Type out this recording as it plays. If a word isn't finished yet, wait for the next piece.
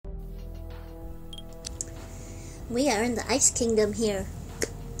We are in the Ice Kingdom here.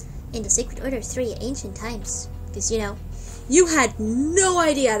 In the Sacred Order 3 ancient times. Because, you know, you had no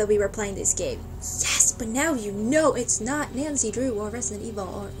idea that we were playing this game. Yes, but now you know it's not Nancy Drew or Resident Evil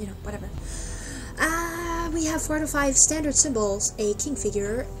or, you know, whatever. We have 4 to 5 standard symbols, a king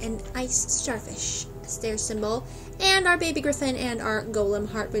figure, an ice starfish as their symbol, and our baby griffin and our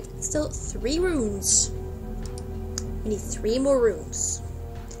golem heart with still 3 runes. We need 3 more runes.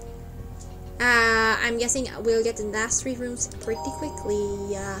 I'm guessing we'll get the last 3 runes pretty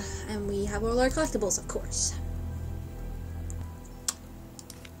quickly, and we have all our collectibles, of course.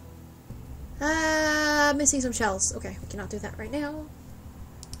 Missing some shells. Okay, we cannot do that right now.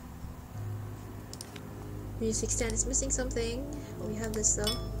 Music stand is missing something. Oh, we have this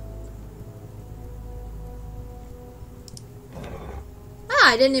though.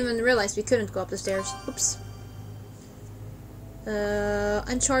 I didn't even realize we couldn't go up the stairs. Oops.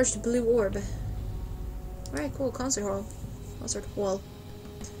 Uncharged blue orb. Alright, cool. Concert hall. Concert hall.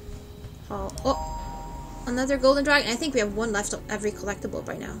 Hall. Oh! Another golden dragon. I think we have 1 left of every collectible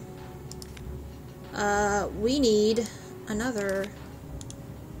by now. We need another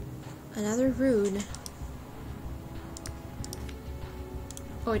rune.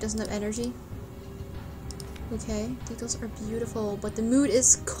 Oh, it doesn't have energy? Okay, I think those are beautiful, but the mood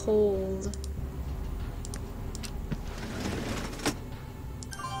is cold.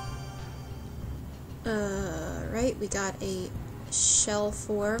 Right, we got a shell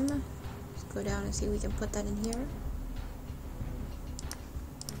form. Let's go down and see if we can put that in here.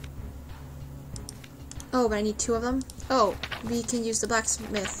 Oh, but I need 2 of them? Oh, we can use the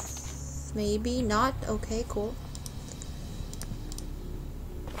blacksmith. Maybe not? Okay, cool.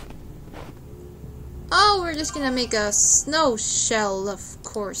 Oh, we're just gonna make a snow shell, of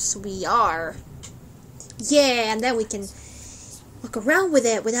course we are. Yeah, and then we can walk around with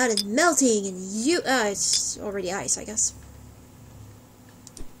it without it melting, and it's already ice, I guess.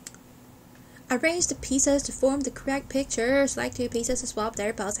 Arrange the pieces to form the correct picture. Select 2 pieces to swap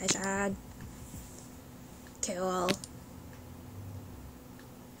their position. Cool.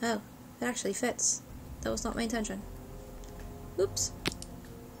 Oh, it actually fits. That was not my intention. Oops.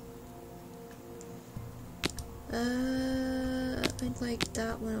 I'd like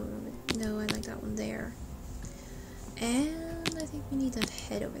that one over. No, I like that one there. And I think we need that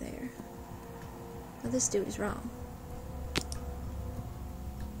head over there. Now this dude is wrong.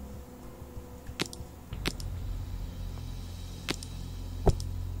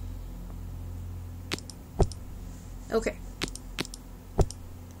 Okay.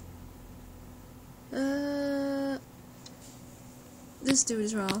 This dude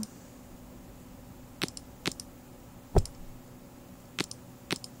is wrong.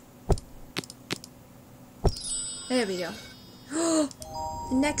 There we go. The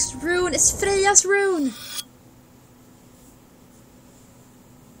next rune is Freya's rune!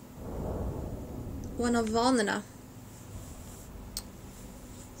 One of Valnina.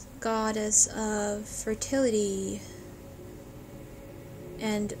 Goddess of fertility.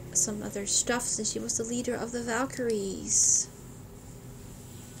 And some other stuff since she was the leader of the Valkyries.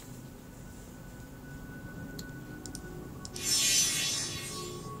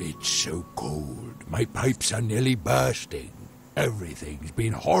 It's so cold. My pipes are nearly bursting. Everything's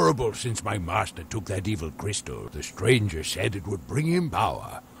been horrible since my master took that evil crystal. The stranger said it would bring him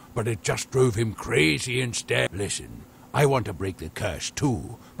power, but it just drove him crazy instead. Listen, I want to break the curse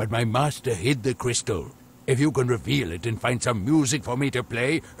too, but my master hid the crystal. If you can reveal it and find some music for me to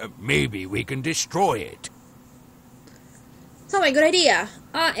play, maybe we can destroy it. Sounds like a good idea.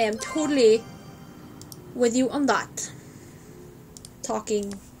 I am totally with you on that.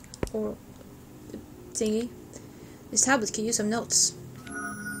 Talking or thingy. This tablet can use some notes.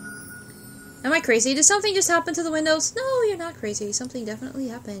 Am I crazy? Did something just happen to the windows? No, you're not crazy. Something definitely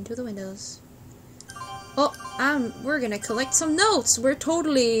happened to the windows. Oh, we're gonna collect some notes. We're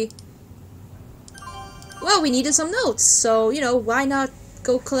totally... Well, we needed some notes, so, you know, why not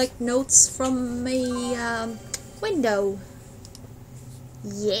go collect notes from a, window?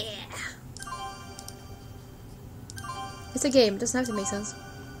 Yeah! It's a game, it doesn't have to make sense.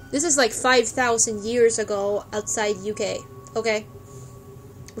 This is like 5,000 years ago outside UK, okay?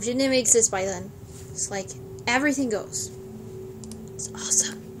 Which didn't even exist by then. It's like, everything goes. It's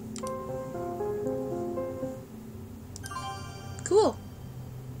awesome. Cool.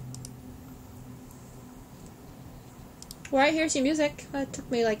 Right, here's your music. That took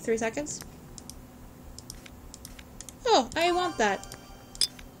me like 3 seconds. Oh, I want that.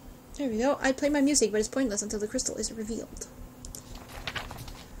 There we go. I'd play my music, but it's pointless until the crystal is revealed.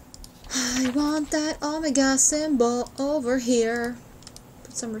 I want that Omega symbol over here.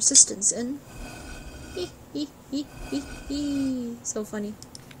 Put some resistance in. So funny.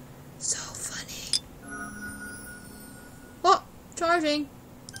 So funny. Oh! Charging!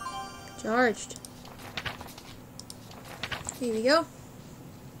 Charged. Here we go.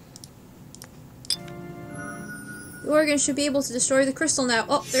 The organ should be able to destroy the crystal now.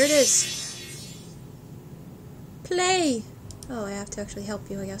 Oh, there it is. Play! Oh, I have to actually help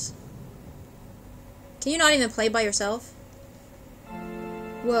you, I guess. Can you not even play by yourself?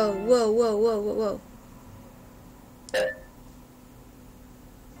 Whoa, whoa, whoa, whoa, whoa, whoa.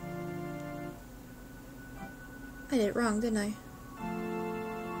 I did it wrong, didn't I?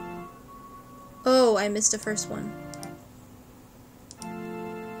 Oh, I missed the first one.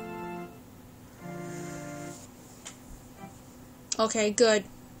 Okay, good.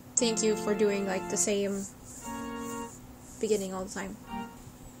 Thank you for doing like the same beginning all the time.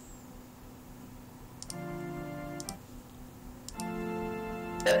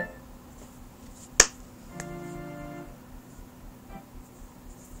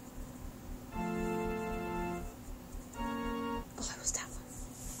 Oh, it was that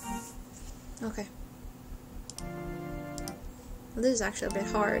one. Okay. Well, this is actually a bit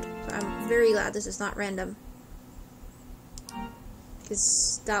hard, so I'm very glad this is not random.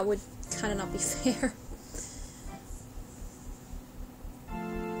 Because that would kind of not be fair.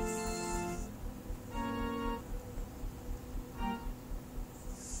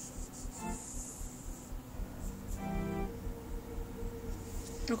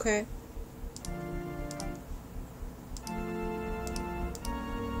 Okay.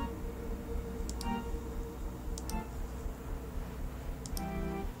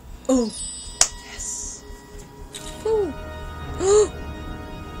 Oh. Yes. Ooh. Oh.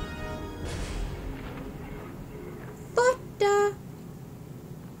 But the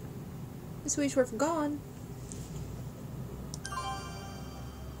Swedish word for gone.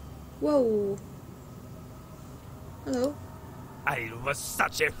 Whoa. Hello. I was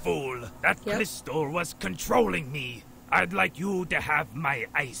such a fool. That Yep. crystal was controlling me. I'd like you to have my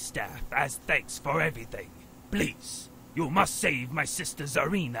ice staff as thanks for everything. Please, you must save my sister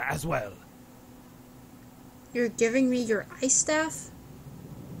Zerina as well. You're giving me your ice staff?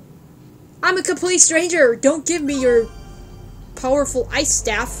 I'm a complete stranger! Don't give me your powerful ice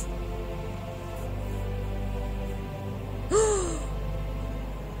staff.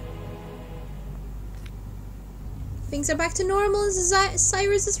 Things are back to normal in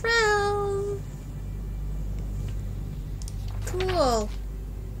Cyrus's realm. Cool.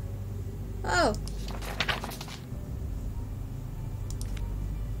 Oh.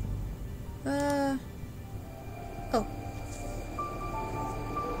 Oh.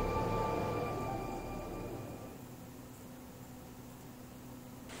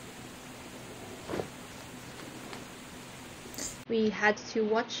 We had to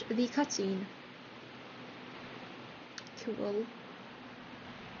watch the cutscene. Cool.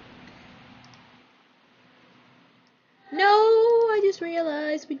 No, I just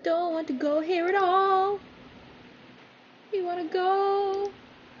realized we don't want to go here at all. We want to go,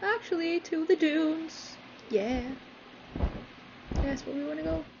 actually, to the dunes. Yeah. That's where we want to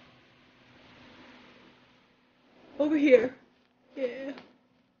go. Over here. Yeah.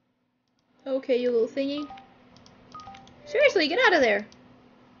 Okay, you little thingy. Seriously, get out of there.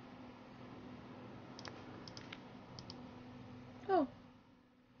 Oh.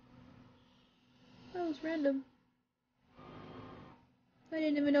 That was random. I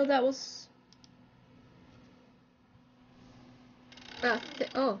didn't even know that was...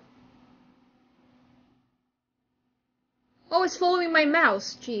 oh. Oh, it's following my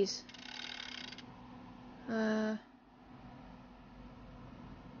mouse. Jeez.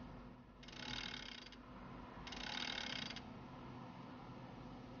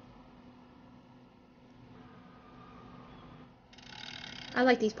 I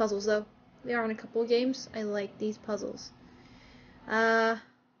like these puzzles, though. They are in a couple of games. I like these puzzles.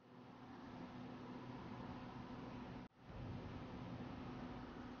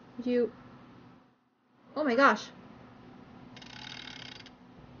 You... Oh my gosh.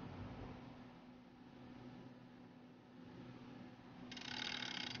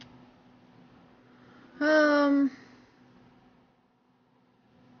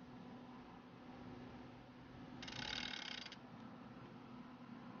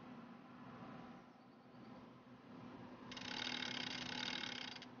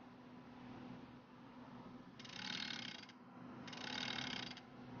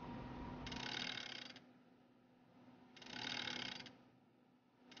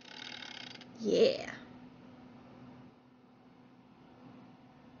 Yeah.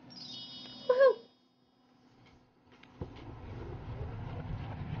 Woohoo!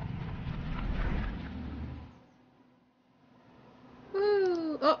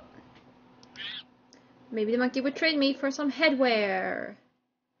 Maybe the monkey would trade me for some headwear.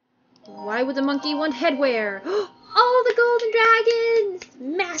 Why would the monkey want headwear? Oh, the golden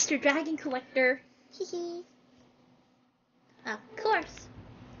dragons! Master Dragon Collector. Hehe. Of course.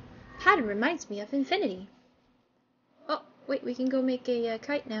 Pattern reminds me of infinity. Oh, wait, we can go make a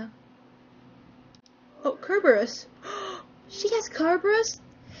kite now. Oh, Cerberus. She has Cerberus?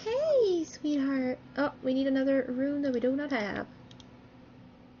 Hey, sweetheart. Oh, we need another rune that we do not have.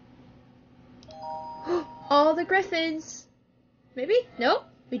 All the griffins. Maybe? No,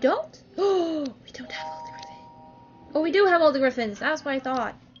 we don't? Oh, we don't have all the griffins. Oh, we do have all the griffins. That's what I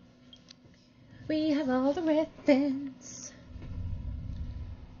thought. We have all the griffins.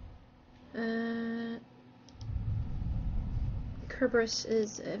 Cerberus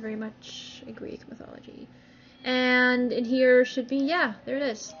is very much a Greek mythology. And in here should be, yeah, there it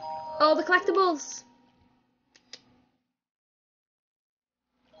is. All the collectibles!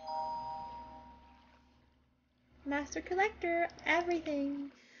 Master Collector,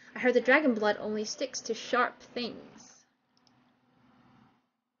 everything. I heard the dragon blood only sticks to sharp things.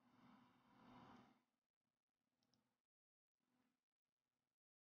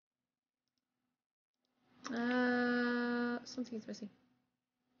 Something's missing.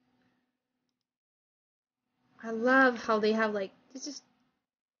 I love how they have like, it's just,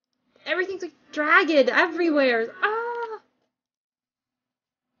 everything's like dragon everywhere. Ah!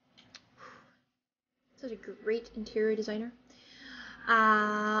 Such a great interior designer.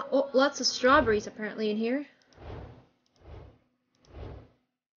 Oh, lots of strawberries apparently in here.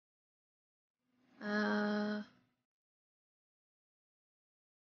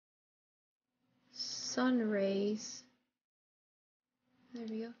 Sun rays. There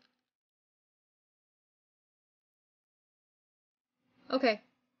we go. Okay.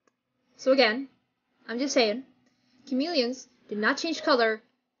 So again, I'm just saying, chameleons did not change color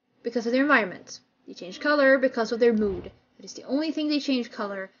because of their environment. They change color because of their mood. That is the only thing they change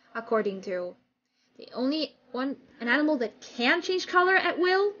color according to. The only an animal that can change color at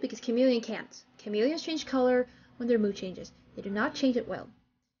will, because chameleon can't. Chameleons change color when their mood changes. They do not change at will.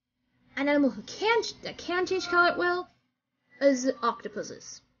 An animal that can change color at will is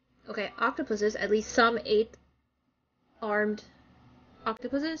octopuses. Okay, octopuses, at least some 8-armed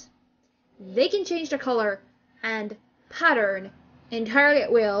octopuses, they can change their color and pattern entirely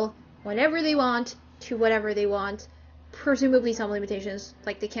at will whenever they want to whatever they want, presumably some limitations,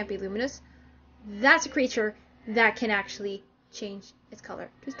 like they can't be luminous. That's a creature that can actually change its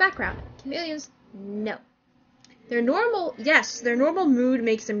color to its background. Chameleons, no. Their normal mood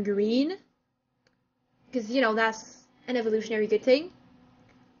makes them green, because, you know, that's an evolutionary good thing,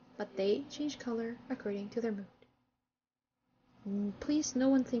 but they change color according to their mood. Please, no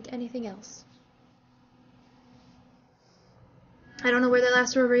one think anything else. I don't know where the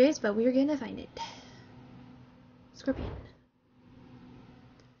last strawberry is, but we're gonna find it. Scorpion.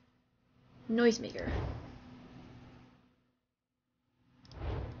 Noisemaker.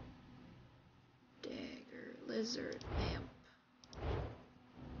 Dagger. Lizard. Lamp.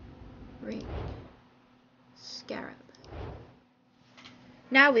 Ring. Scarab.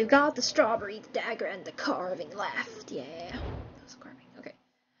 Now we've got the strawberry, the dagger, and the carving left. Yeah. That was carving. Okay.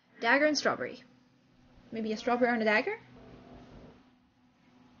 Dagger and strawberry. Maybe a strawberry and a dagger?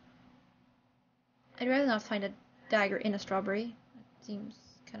 I'd rather not find a dagger in a strawberry. It seems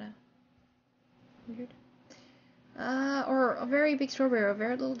kind of weird. Or a very big strawberry, or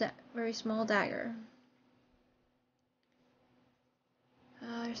a very small dagger.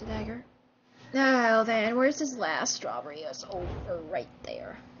 There's a dagger. Oh, then, where's this last strawberry? It's over right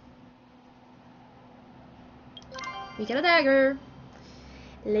there. We got a dagger.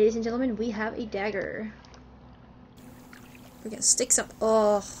 Ladies and gentlemen, we have a dagger. We're gonna stick some.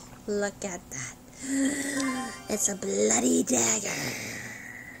 Oh, look at that. It's a bloody dagger.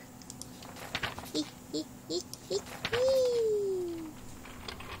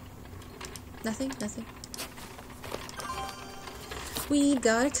 Nothing? We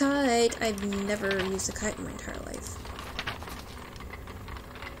got a kite. I've never used a kite in my entire life.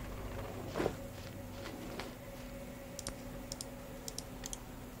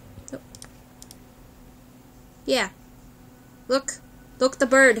 Oh. Yeah. Look the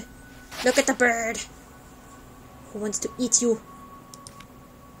bird. Look at the bird. Who wants to eat you?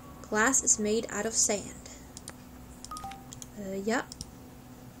 Glass is made out of sand. Yeah.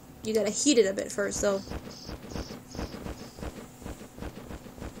 You gotta heat it a bit first, though.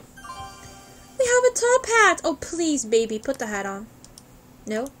 We have a top hat! Oh, please, baby, put the hat on.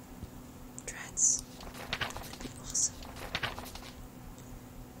 No? Drats. That'd be awesome.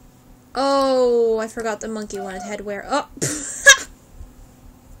 Oh, I forgot the monkey wanted headwear. Oh!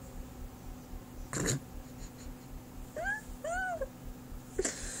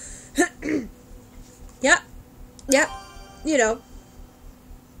 you know,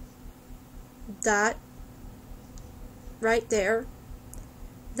 that right there,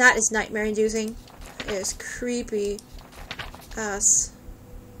 that is nightmare inducing. It is creepy as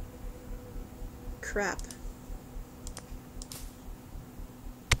crap.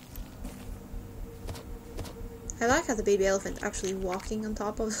 I like how the baby elephant actually walking on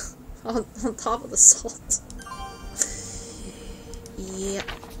top of on top of the salt. Yep.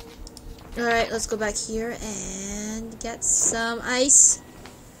 Alright, let's go back here and get some ice.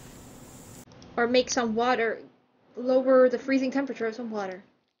 Or make some water. Lower the freezing temperature of some water.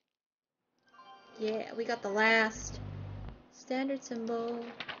 Yeah, we got the last standard symbol.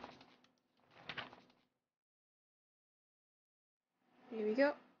 Here we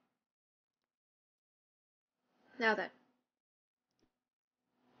go. Now then.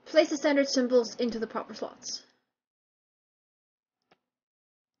 Place the standard symbols into the proper slots.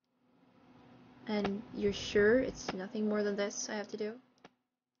 And you're sure it's nothing more than this I have to do?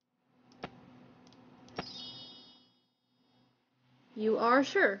 You are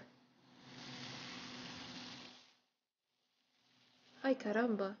sure? Ay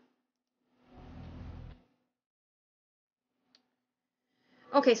caramba.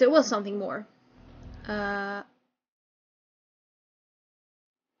 Okay, so it was something more. The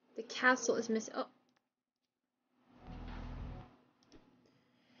castle is missing. Oh.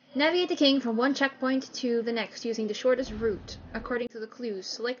 Navigate the king from one checkpoint to the next using the shortest route. According to the clues,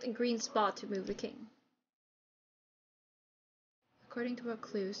 select a green spot to move the king. According to what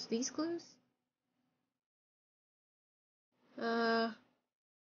clues? These clues?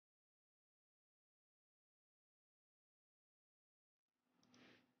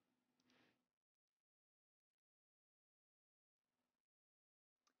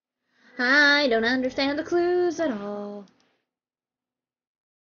 I don't understand the clues at all.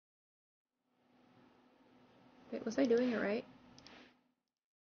 Wait, was I doing it right?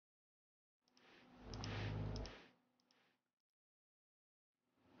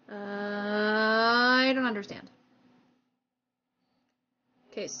 I don't understand.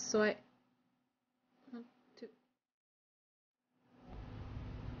 Okay, so one, two.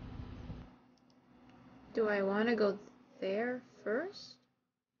 Do I want to go there first?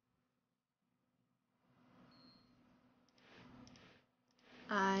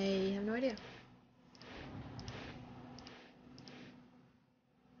 I have no idea.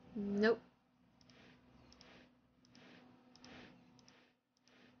 Nope.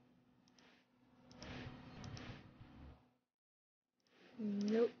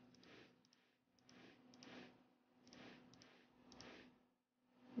 Nope.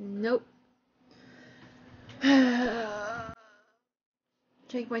 Nope.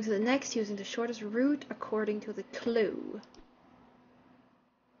 Checkpoint to the next using the shortest route according to the clue.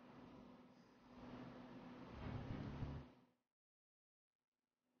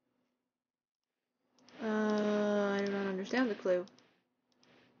 I don't understand the clue.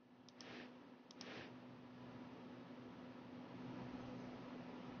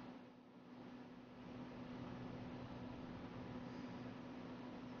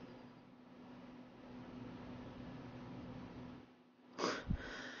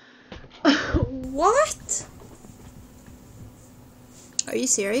 What? Are you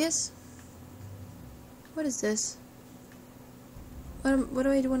serious? What is this? What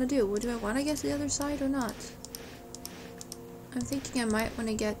do I want to do? Do I want to get to the other side or not? I'm thinking I might want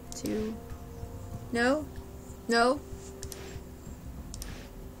to get to... No? No?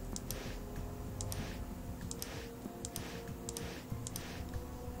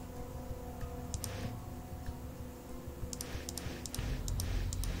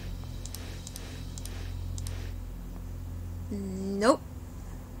 Nope.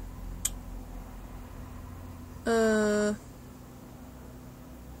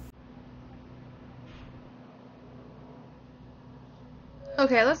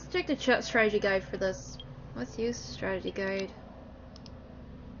 Okay, let's check the strategy guide for this. Let's use strategy guide.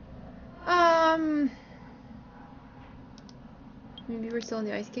 Maybe we're still in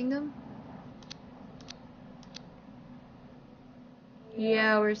the Ice Kingdom?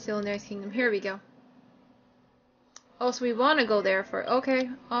 Yeah, we're still in the Ice Kingdom. Here we go. Oh, so we want to go there for... Okay,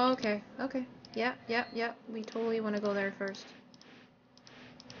 okay, okay. Yeah. We totally want to go there first.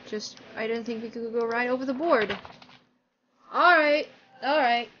 Just, I didn't think we could go right over the board. Alright.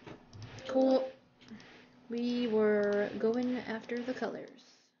 Cool. We were going after the colors.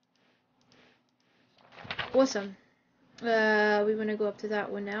 Awesome. We want to go up to that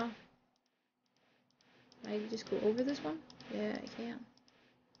one now. I just go over this one? Yeah, I can.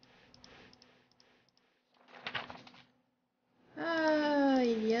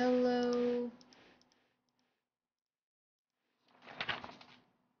 Yellow.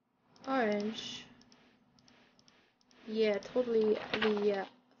 orange. Yeah, totally the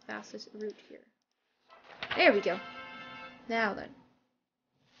fastest route here. There we go. Now then.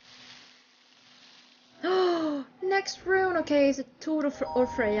 Oh, next rune. Okay, is it Tor or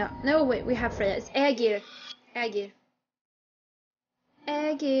Freya? No, wait, we have Freya. It's Aegir. Aegir.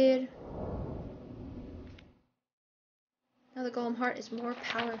 Aegir. Now the golem heart is more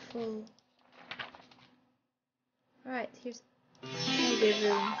powerful. Alright, here's Aegir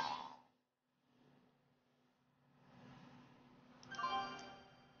rune.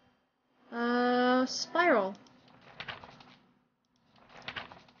 Spiral.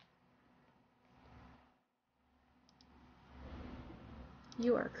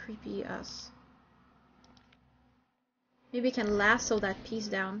 You are creepy as. Maybe I can lasso that piece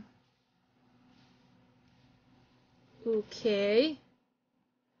down. Okay.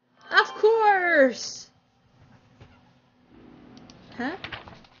 Of course! Huh?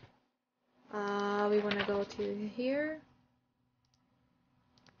 We wanna go to here.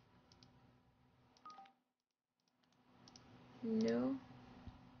 No.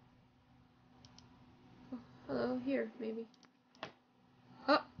 Oh, hello, here, maybe.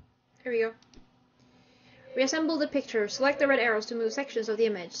 Oh, here we go. Reassemble the picture. Select the red arrows to move sections of the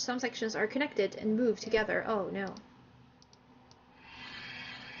image. Some sections are connected and move together. Oh no.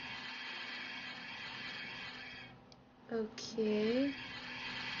 Okay.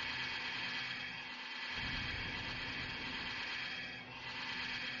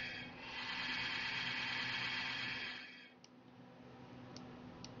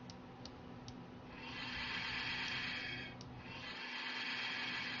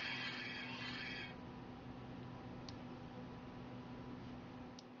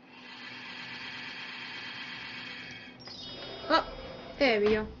 Oh, there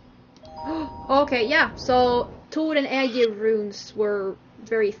we go. Okay, yeah, so Tor and Aegir runes were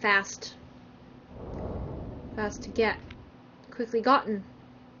very fast. Fast to get. Quickly gotten.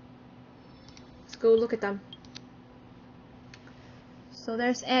 Let's go look at them. So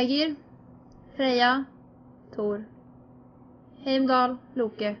there's Aegir, Freya, Tor, Heimdall,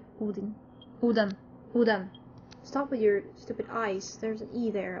 Loke, Odin. Stop with your stupid eyes. There's an E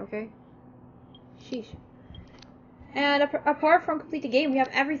there, okay? Sheesh. And apart from complete the game, we have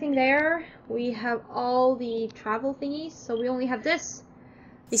everything there. We have all the travel thingies, so we only have this.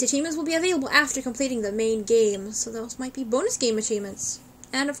 These achievements will be available after completing the main game, so those might be bonus game achievements.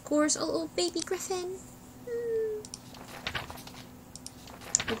 And of course, a little baby griffin.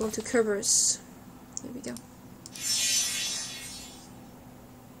 We'll go to Cerberus. Here we go.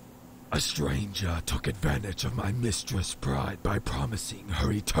 A stranger took advantage of my mistress' pride by promising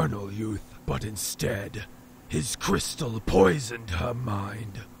her eternal youth, but instead, his crystal poisoned her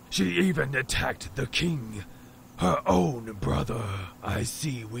mind. She even attacked the king, her own brother. I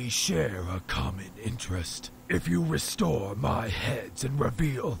see we share a common interest. If you restore my heads and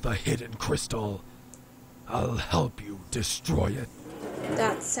reveal the hidden crystal, I'll help you destroy it.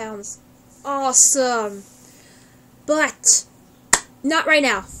 That sounds awesome. But not right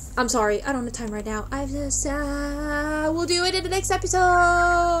now. I'm sorry, I don't have time right now. We'll do it in the next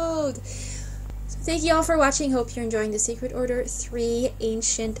episode. Thank you all for watching. Hope you're enjoying the Secret Order 3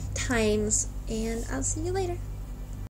 Ancient Times, and I'll see you later.